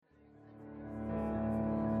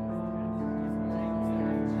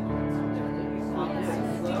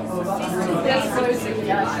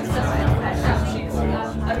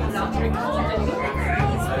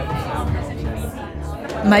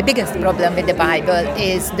My biggest problem with the Bible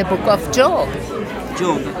is the book of Job.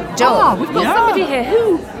 Job. Oh, we've got somebody here.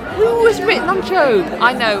 Who has written on Job?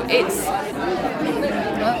 I know, it's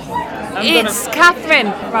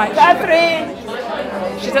Catherine. Right. Catherine!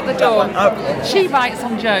 She's at the door. She writes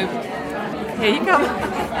on Job. Here you come.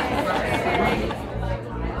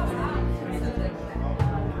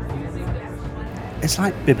 It's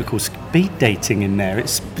like biblical speed dating in there.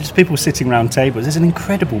 It's just people sitting around tables. There's an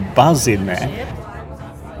incredible buzz in there.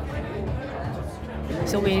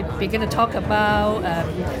 So we're going to talk about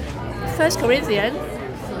 1 Corinthians,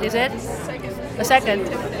 is it? The second.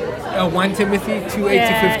 1 Timothy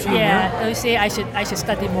 2:8-15. Yeah. You see, I should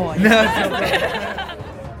study more.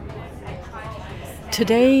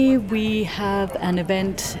 Today we have an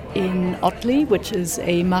event in Otley, which is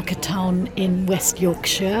a market town in West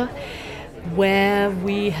Yorkshire, where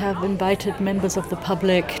we have invited members of the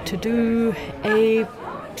public to do a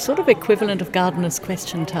sort of equivalent of Gardener's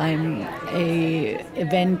Question Time, a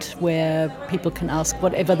event where people can ask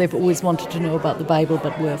whatever they've always wanted to know about the Bible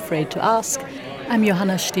but were afraid to ask. I'm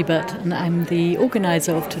Johanna Stiebert and I'm the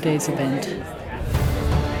organizer of today's event.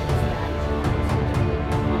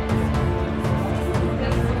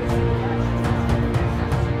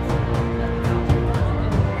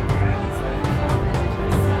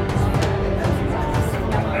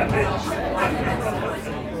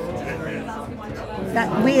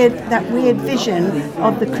 That weird vision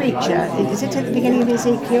of the creature, is it at the beginning of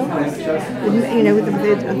Ezekiel? You know, with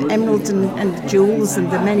the emeralds and jewels and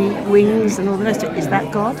the many wings and all the rest of it, is that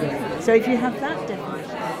God? So if you have that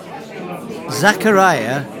definition.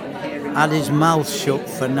 Zechariah had his mouth shut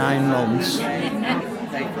for 9 months,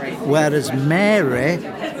 whereas Mary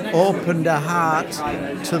opened her heart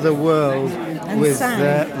to the world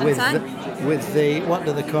with the, what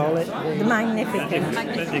do they call it? The Magnificat.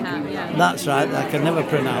 That's right, I can never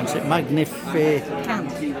pronounce it. Magnificent.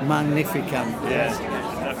 Yes.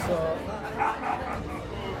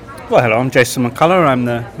 Well, hello, I'm Jason McCullagh. I'm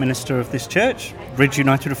the minister of this church, Bridge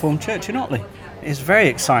United Reformed Church in Otley. It's very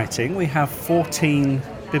exciting. We have 14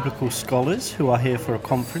 biblical scholars who are here for a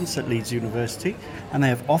conference at Leeds University, and they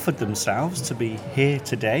have offered themselves to be here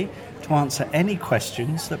today to answer any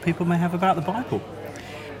questions that people may have about the Bible.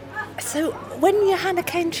 So when Johanna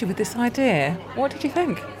came to you with this idea, what did you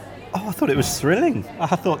think? Oh, I thought it was thrilling.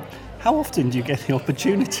 I thought, how often do you get the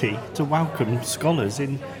opportunity to welcome scholars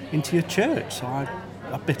into your church? So I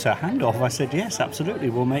bit her hand off. I said, yes, absolutely,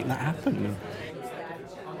 we'll make that happen.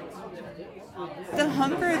 The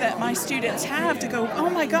hunger that my students have to go, oh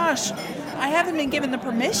my gosh, I haven't been given the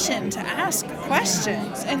permission to ask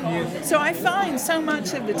questions. And so I find so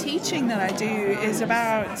much of the teaching that I do is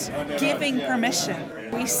about giving permission.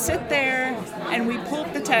 We sit there and we pull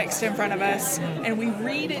up the text in front of us and we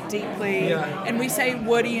read it deeply and we say,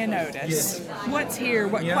 what do you notice? What's here?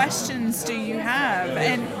 What questions do you have?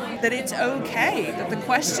 And that it's okay, that the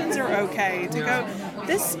questions are okay to go,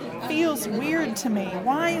 this feels weird to me.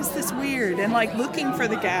 Why is this weird? And like looking for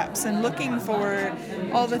the gaps and looking for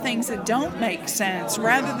all the things that don't make sense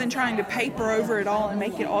rather than trying to paper over it all and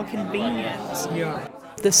make it all convenient. Yeah.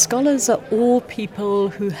 The scholars are all people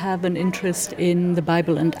who have an interest in the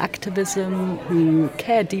Bible and activism, who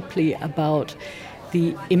care deeply about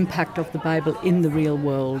the impact of the Bible in the real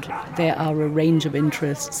world. There are a range of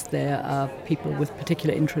interests. There are people with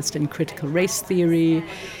particular interest in critical race theory,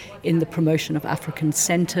 in the promotion of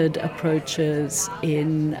African-centered approaches,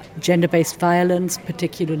 in gender-based violence,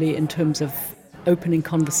 particularly in terms of opening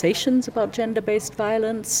conversations about gender-based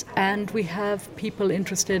violence, and we have people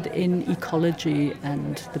interested in ecology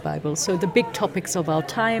and the Bible. So the big topics of our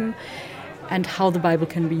time and how the Bible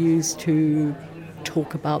can be used to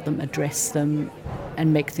talk about them, address them,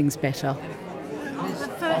 and make things better.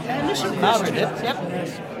 The initial question.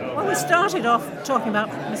 Well, we started off talking about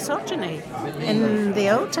misogyny in the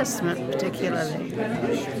Old Testament particularly.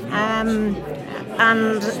 And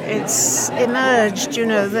it's emerged,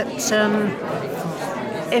 that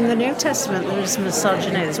in the New Testament there is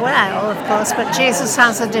misogyny as well, of course, but Jesus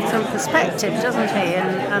has a different perspective, doesn't he?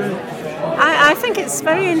 And I think it's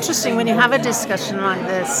very interesting when you have a discussion like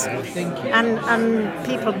this and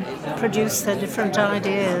people produce their different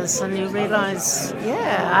ideas and you realise,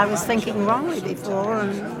 I was thinking wrongly before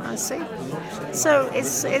and I see. So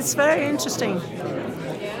it's very interesting.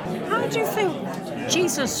 How do you think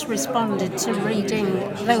Jesus responded to reading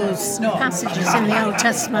those passages in the Old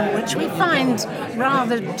Testament, which we find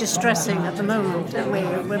rather distressing at the moment, don't we?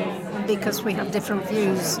 Because we have different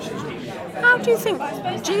views. How do you think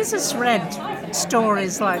Jesus read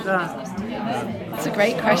stories like that? It's a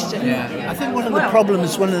great question. Yeah, I think one of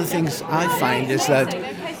the things I find is that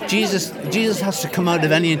Jesus has to come out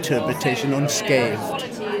of any interpretation unscathed,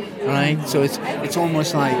 right? So it's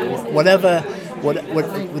almost like whatever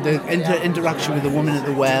with the interaction with the woman at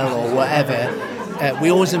the well or whatever,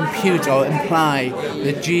 we always impute or imply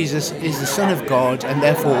that Jesus is the Son of God and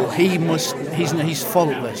therefore he's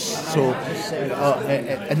faultless. So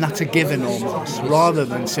and that's a given almost, rather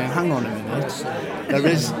than saying, hang on a minute,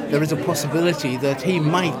 there is a possibility that he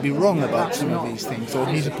might be wrong about some of these things, or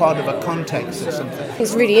he's a part of a context or something.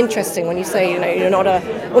 It's really interesting when you say, you're not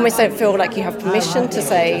almost don't feel like you have permission to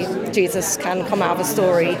say Jesus can come out of a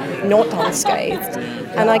story not unscathed.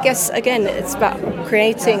 And I guess, again, it's about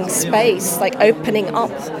creating space, like opening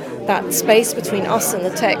up that space between us and the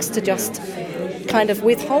text to just kind of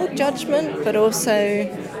withhold judgment, but also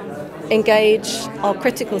engage our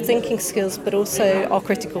critical thinking skills, but also our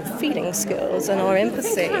critical feeling skills and our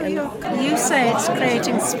empathy. You say it's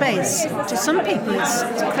creating space. To some people, it's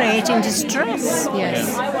creating distress.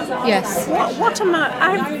 Yes. Yes. What am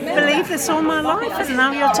I believe this all my life, and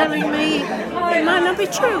now you're telling me it might not be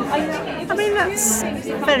true. I mean, that's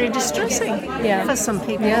very distressing for some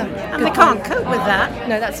people. Yeah. And they can't cope with that.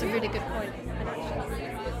 No, that's a really good point.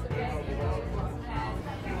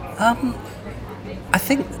 I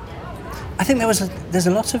think there's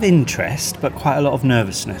a lot of interest, but quite a lot of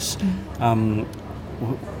nervousness. I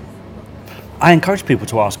encourage people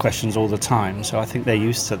to ask questions all the time, so I think they're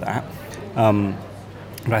used to that.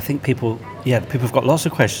 But I think people have got lots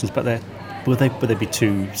of questions, but will they be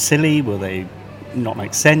too silly? Will they not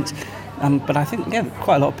make sense? But I think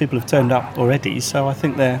quite a lot of people have turned up already, so I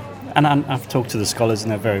think and I've talked to the scholars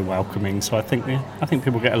and they're very welcoming. So I think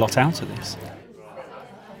people get a lot out of this.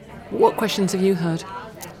 What questions have you heard?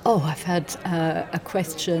 Oh, I've had a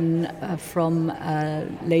question from a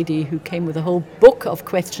lady who came with a whole book of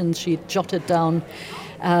questions she jotted down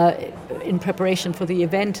in preparation for the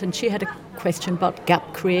event, and she had a question about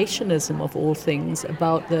gap creationism of all things,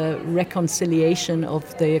 about the reconciliation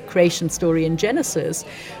of the creation story in Genesis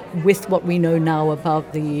with what we know now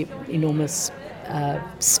about the enormous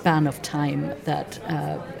span of time that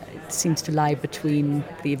seems to lie between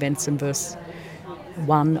the events in verse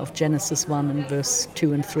 1 of Genesis 1 and verse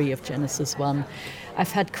 2 and 3 of Genesis 1.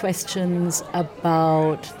 I've had questions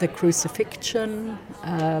about the crucifixion.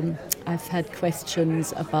 I've had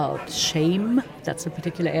questions about shame. That's a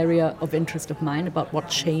particular area of interest of mine, about what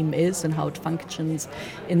shame is and how it functions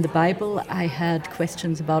in the Bible. I had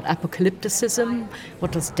questions about apocalypticism.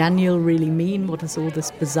 What does Daniel really mean? What is all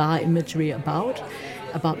this bizarre imagery about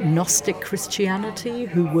Gnostic Christianity,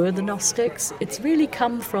 who were the Gnostics. It's really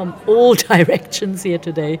come from all directions here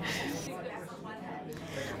today.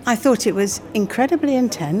 I thought it was incredibly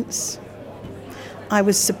intense. I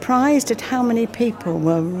was surprised at how many people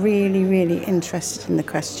were really, really interested in the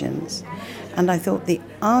questions. And I thought the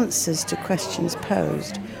answers to questions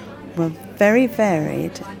posed were very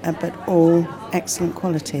varied, but all excellent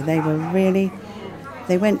quality. They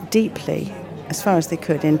went deeply, as far as they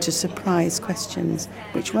could, into surprise questions,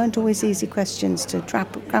 which weren't always easy questions to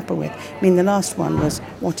grapple with. I mean, the last one was,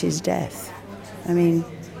 what is death? I mean,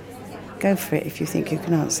 go for it if you think you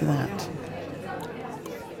can answer that.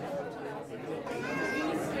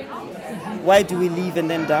 Why do we live and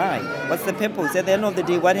then die? What's the purpose? At the end of the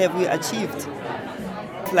day, what have we achieved?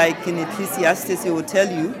 Like in Ecclesiastes, it will tell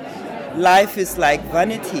you, life is like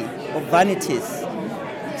vanity or vanities.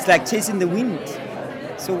 It's like chasing the wind.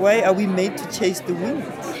 So why are we made to chase the wind?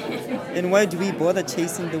 And why do we bother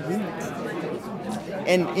chasing the wind?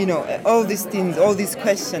 And, all these things, all these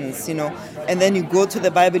questions, and then you go to the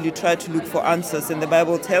Bible, you try to look for answers, and the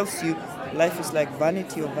Bible tells you life is like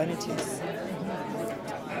vanity or vanities.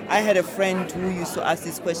 I had a friend who used to ask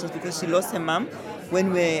these questions because she lost her mom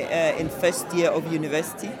when we were in first year of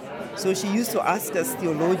university. So she used to ask us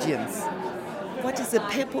theologians, what is the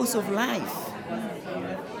purpose of life?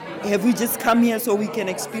 Have we just come here so we can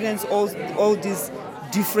experience all these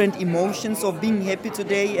different emotions of being happy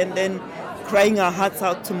today and then crying our hearts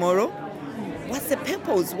out tomorrow? What's the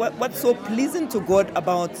purpose? What's so pleasant to God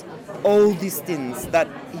about all these things that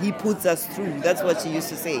He puts us through? That's what she used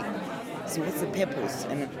to say. So what's the purpose?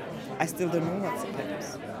 And I still don't know what's the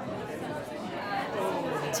purpose.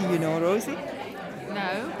 Do you know, Rosie?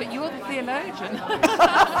 No, but you're the theologian.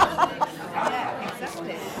 Yeah,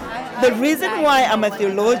 exactly. The reason why I'm a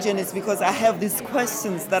theologian is because I have these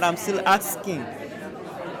questions that I'm still asking.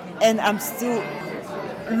 And I'm still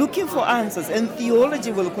looking for answers. And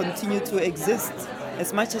theology will continue to exist.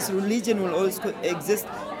 As much as religion will always exist.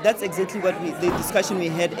 That's exactly what the discussion we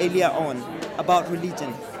had earlier on about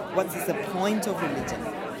religion. What is the point of religion?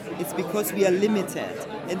 It's because we are limited,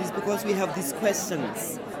 and it's because we have these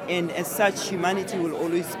questions. And as such, humanity will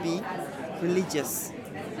always be religious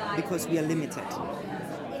because we are limited.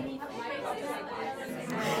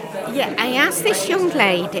 Yeah, I asked this young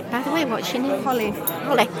lady, by the way, what's your name? Holly.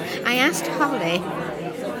 I asked Holly,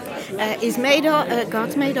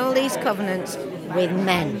 God's made all these covenants with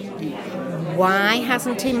men. Why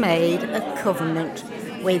hasn't he made a covenant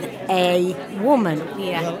with a woman?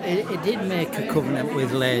 Yeah. Well, it did make a covenant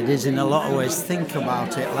with ladies in a lot of ways. Think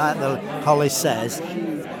about it, like Holly says,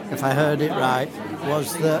 if I heard it right,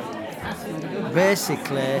 was that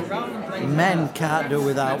basically men can't do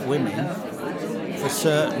without women for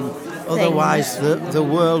certain, otherwise the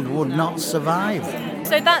world would not survive.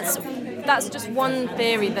 So that's just one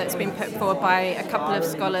theory that's been put forward by a couple of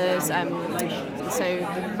scholars.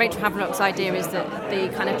 So Rachel Havelock's idea is that the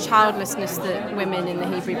kind of childlessness that women in the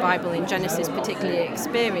Hebrew Bible in Genesis particularly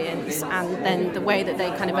experience, and then the way that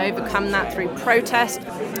they kind of overcome that through protest,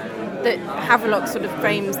 that Havelock sort of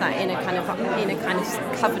frames that in a kind of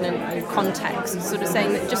covenant context, sort of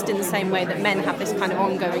saying that just in the same way that men have this kind of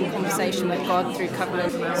ongoing conversation with God through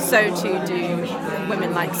covenant, so too do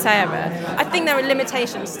women like Sarah. I think there are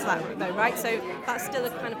limitations to that though, right? So that's still a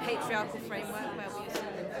kind of patriarchal framework where we assume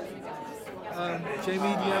Jamie, do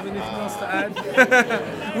you have anything else to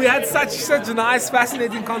add? We had such nice,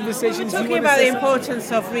 fascinating conversations. We're talking about the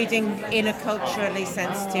importance of reading in a culturally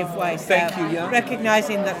sensitive way. So Thank you, yeah.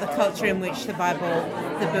 Recognising that the culture in which the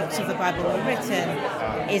books of the Bible were written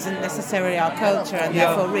isn't necessarily our culture, and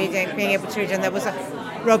therefore being able to read.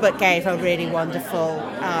 And Robert gave a really wonderful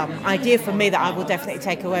idea for me that I will definitely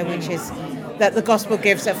take away, which is that the gospel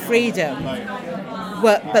gives a freedom.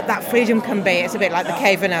 But that freedom can be, it's a bit like the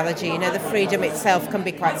cave analogy, the freedom itself can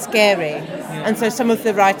be quite scary. And so some of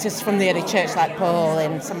the writers from the early church, like Paul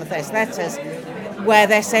in some of those letters, where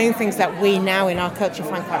they're saying things that we now in our culture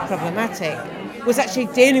find quite problematic, was actually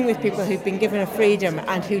dealing with people who've been given a freedom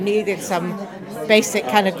and who needed some basic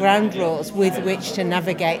kind of ground rules with which to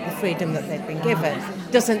navigate the freedom that they've been given.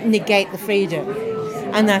 Doesn't negate the freedom.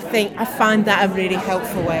 And I find that a really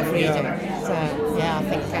helpful way of reading. So, I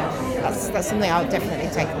think that's something I'll definitely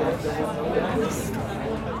take away.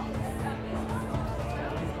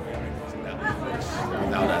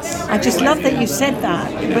 I just love that you said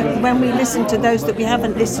that. But when we listen to those that we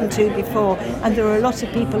haven't listened to before, and there are a lot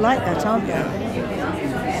of people like that, aren't there?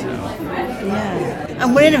 Yeah.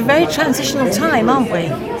 And we're in a very transitional time, aren't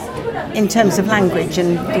we? In terms of language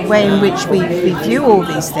and the way in which we view all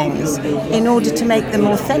these things, in order to make them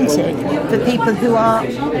authentic for people who are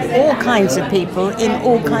all kinds of people in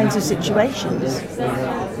all kinds of situations.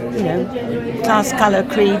 Class, colour,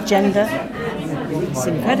 creed, gender. It's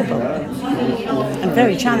incredible and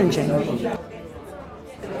very challenging.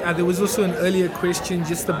 There was also an earlier question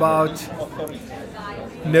just about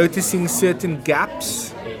noticing certain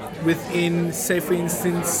gaps within, say for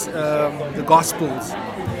instance, the Gospels,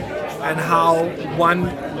 and how one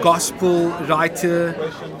gospel writer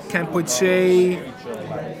can portray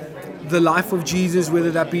the life of Jesus, whether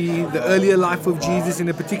that be the earlier life of Jesus in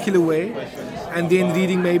a particular way, and then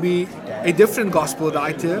reading maybe a different gospel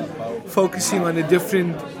writer focusing on a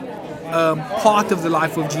different part of the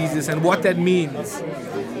life of Jesus and what that means.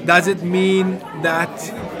 Does it mean that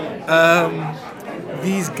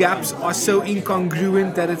these gaps are so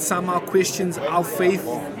incongruent that it somehow questions our faith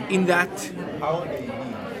in that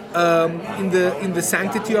in the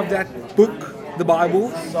sanctity of that book, the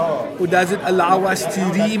Bible, or does it allow us to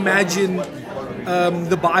reimagine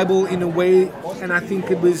the Bible in a way? And I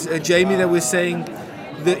think it was Jamie that was saying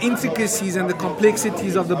the intricacies and the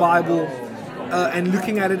complexities of the Bible, and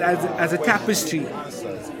looking at it as a tapestry,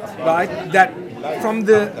 right? That from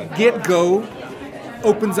the get-go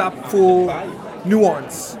opens up for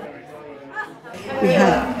nuance. We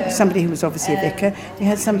had somebody who was obviously a vicar. We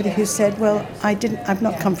had somebody who said, "Well, I've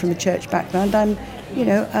not come from a church background. I've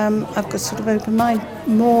got sort of open mind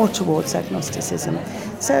more towards agnosticism."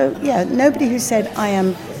 So nobody who said I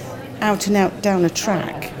am out and out down a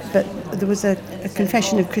track, but there was a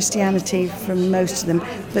confession of Christianity from most of them.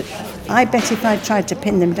 But I bet if I tried to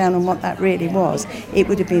pin them down on what that really was, it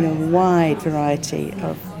would have been a wide variety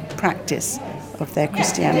of practice of their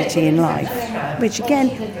Christianity in life, which again,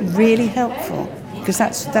 really helpful, because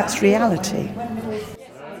that's reality.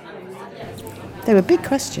 They were big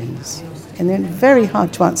questions, and they're very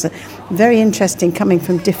hard to answer, very interesting coming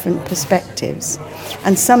from different perspectives.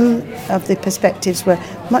 And some of the perspectives were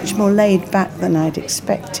much more laid back than I'd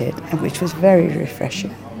expected, and which was very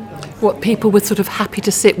refreshing. What people were sort of happy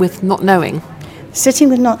to sit with not knowing? Sitting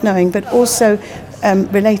with not knowing, but also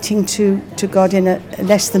relating to God in a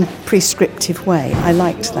less than prescriptive way. I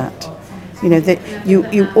liked that. You know, that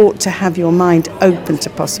you ought to have your mind open to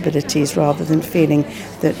possibilities rather than feeling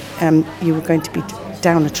that you were going to be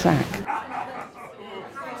down a track.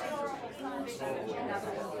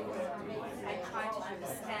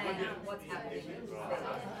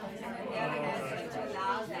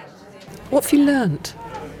 What have you learnt?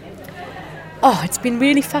 Oh, it's been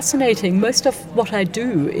really fascinating. Most of what I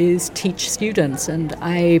do is teach students, and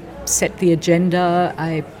I set the agenda,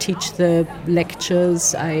 I teach the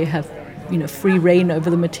lectures, I have free reign over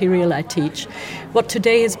the material I teach. What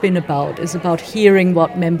today has been about is about hearing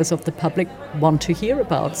what members of the public want to hear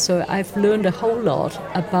about. So I've learned a whole lot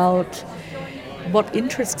about what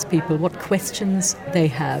interests people, what questions they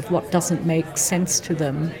have, what doesn't make sense to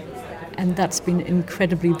them. And that's been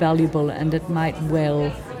incredibly valuable, and it might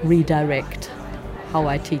well redirect how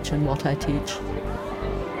I teach and what I teach.